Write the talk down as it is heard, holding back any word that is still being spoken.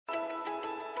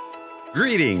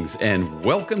Greetings and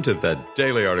welcome to the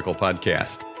Daily Article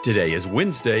Podcast. Today is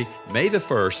Wednesday, May the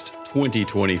 1st,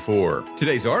 2024.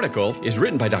 Today's article is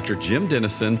written by Dr. Jim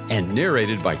Denison and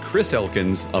narrated by Chris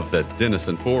Elkins of the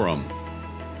Denison Forum.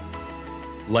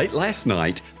 Late last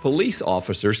night, police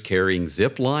officers carrying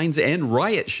zip lines and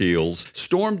riot shields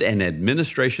stormed an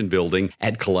administration building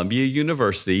at Columbia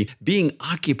University being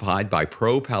occupied by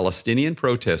pro-Palestinian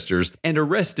protesters and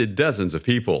arrested dozens of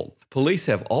people. Police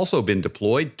have also been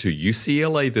deployed to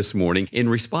UCLA this morning in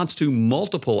response to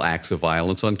multiple acts of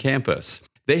violence on campus.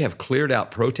 They have cleared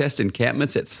out protest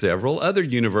encampments at several other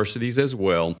universities as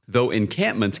well, though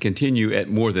encampments continue at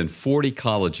more than 40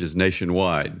 colleges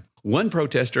nationwide. One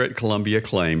protester at Columbia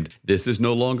claimed, "This is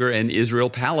no longer an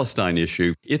Israel-Palestine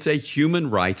issue. It's a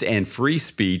human rights and free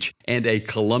speech and a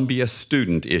Columbia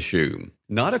student issue."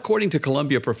 Not according to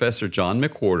Columbia professor John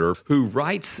McWhorter, who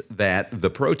writes that the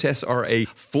protests are a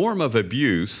form of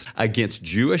abuse against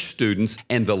Jewish students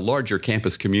and the larger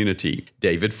campus community.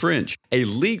 David French, a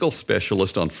legal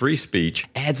specialist on free speech,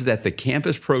 adds that the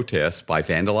campus protests, by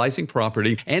vandalizing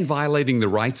property and violating the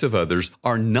rights of others,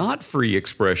 are not free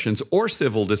expressions or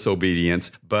civil disobedience,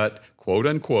 but,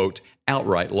 quote-unquote,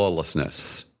 outright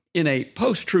lawlessness. In a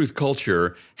post-truth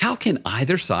culture, how can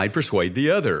either side persuade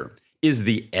the other? Is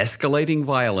the escalating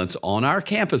violence on our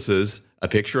campuses a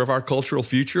picture of our cultural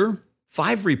future?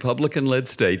 5 Republican-led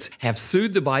states have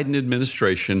sued the Biden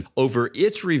administration over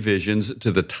its revisions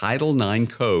to the Title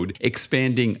IX code,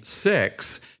 expanding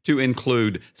sex to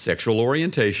include sexual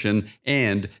orientation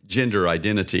and gender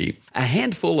identity. A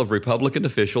handful of Republican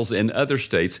officials in other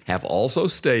states have also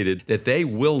stated that they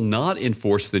will not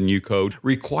enforce the new code,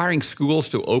 requiring schools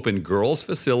to open girls'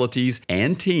 facilities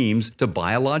and teams to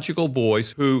biological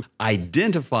boys who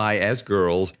identify as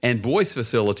girls and boys'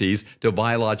 facilities to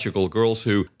biological girls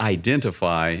who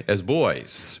identify as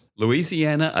boys.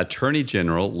 Louisiana Attorney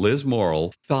General Liz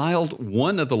Morrill filed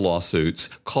one of the lawsuits,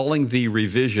 calling the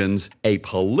revisions a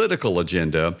political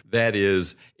agenda that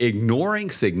is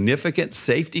ignoring significant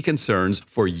safety concerns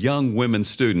for young women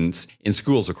students in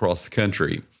schools across the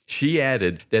country. She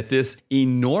added that this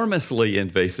enormously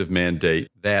invasive mandate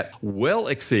that well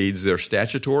exceeds their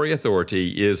statutory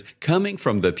authority is coming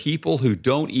from the people who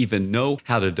don't even know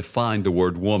how to define the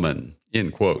word woman,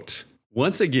 end quote.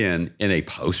 Once again, in a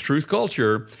post-truth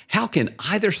culture, how can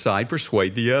either side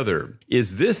persuade the other?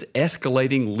 Is this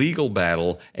escalating legal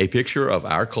battle a picture of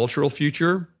our cultural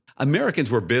future? Americans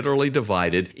were bitterly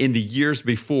divided in the years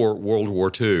before World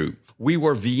War II. We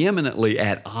were vehemently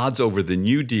at odds over the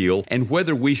New Deal and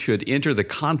whether we should enter the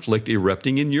conflict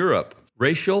erupting in Europe.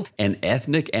 Racial and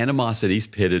ethnic animosities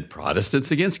pitted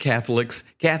Protestants against Catholics,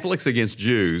 Catholics against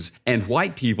Jews, and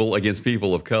white people against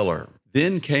people of color.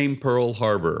 Then came Pearl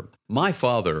Harbor. My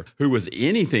father, who was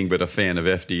anything but a fan of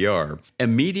FDR,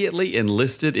 immediately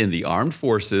enlisted in the armed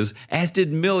forces, as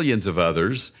did millions of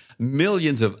others.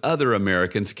 Millions of other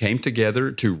Americans came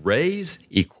together to raise,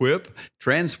 equip,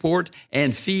 transport,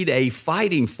 and feed a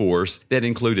fighting force that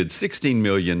included 16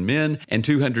 million men and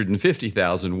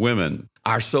 250,000 women.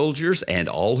 Our soldiers and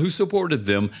all who supported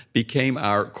them became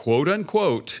our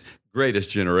quote-unquote greatest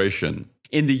generation.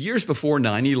 In the years before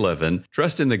 9/11,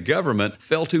 trust in the government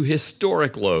fell to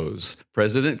historic lows.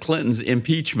 President Clinton's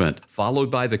impeachment, followed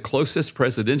by the closest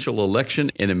presidential election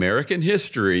in American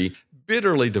history,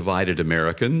 bitterly divided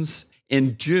Americans.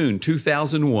 In June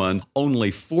 2001,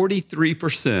 only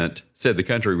 43% said the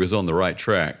country was on the right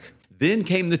track. Then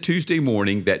came the Tuesday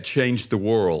morning that changed the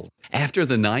world. After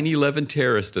the 9/11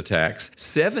 terrorist attacks,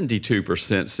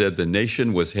 72% said the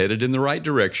nation was headed in the right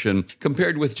direction,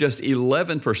 compared with just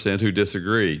 11% who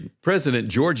disagreed. President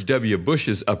George W.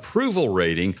 Bush's approval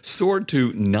rating soared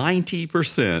to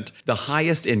 90%, the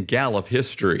highest in Gallup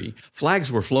history.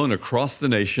 Flags were flown across the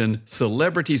nation,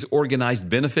 celebrities organized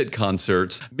benefit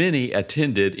concerts, many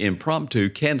attended impromptu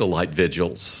candlelight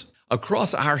vigils.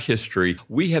 Across our history,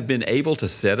 we have been able to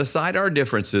set aside our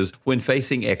differences when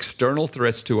facing external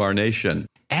threats to our nation.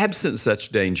 Absent such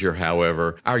danger,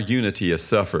 however, our unity has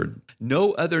suffered.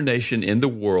 No other nation in the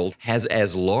world has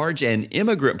as large an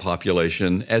immigrant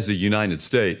population as the United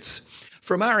States.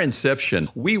 From our inception,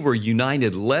 we were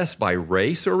united less by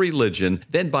race or religion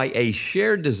than by a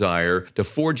shared desire to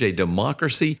forge a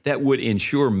democracy that would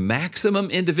ensure maximum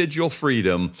individual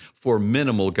freedom for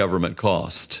minimal government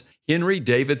cost. Henry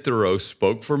David Thoreau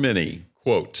spoke for many,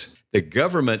 quote, "The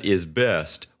government is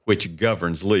best which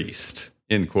governs least,"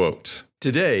 end quote.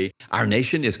 Today, our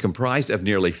nation is comprised of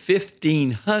nearly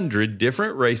 1,500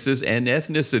 different races and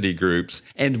ethnicity groups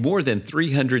and more than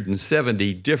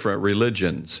 370 different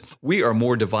religions. We are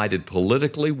more divided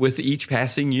politically with each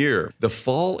passing year. The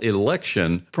fall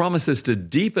election promises to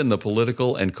deepen the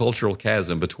political and cultural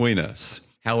chasm between us.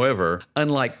 However,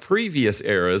 unlike previous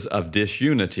eras of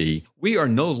disunity, we are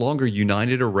no longer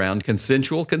united around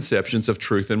consensual conceptions of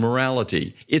truth and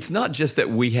morality. It's not just that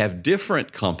we have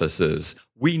different compasses.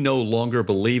 We no longer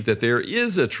believe that there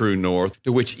is a true north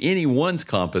to which anyone's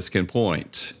compass can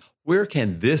point. Where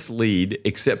can this lead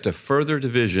except to further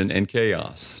division and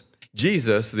chaos?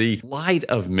 Jesus, the light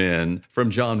of men, from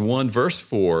John 1 verse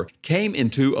 4, came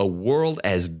into a world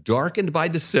as darkened by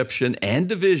deception and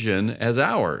division as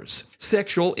ours.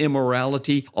 Sexual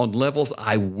immorality on levels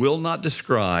I will not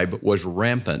describe was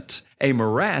rampant. A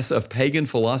morass of pagan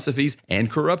philosophies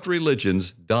and corrupt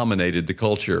religions dominated the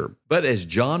culture. But as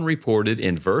John reported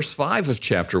in verse 5 of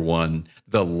chapter 1,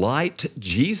 the light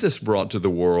Jesus brought to the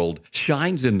world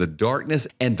shines in the darkness,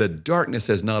 and the darkness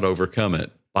has not overcome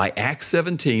it. By Acts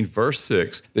 17, verse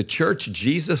 6, the church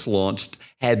Jesus launched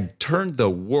had turned the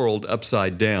world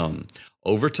upside down.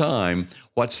 Over time,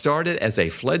 what started as a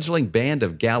fledgling band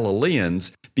of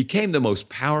Galileans became the most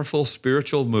powerful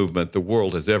spiritual movement the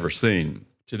world has ever seen.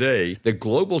 Today, the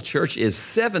global church is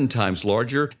 7 times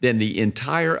larger than the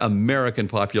entire American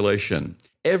population.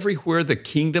 Everywhere the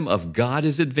kingdom of God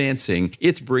is advancing,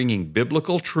 it's bringing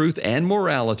biblical truth and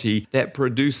morality that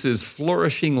produces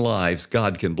flourishing lives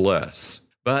God can bless.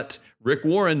 But Rick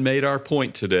Warren made our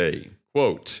point today.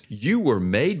 Quote, "You were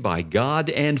made by God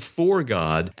and for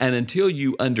God, and until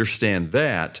you understand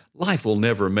that, life will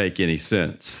never make any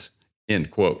sense." End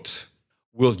quote.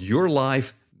 Will your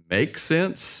life make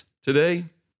sense today?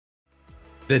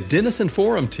 The Denison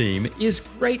Forum team is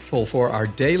grateful for our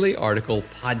daily article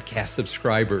podcast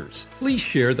subscribers. Please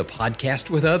share the podcast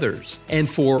with others. And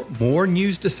for more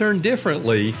news discerned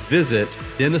differently, visit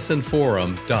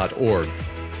denisonforum.org.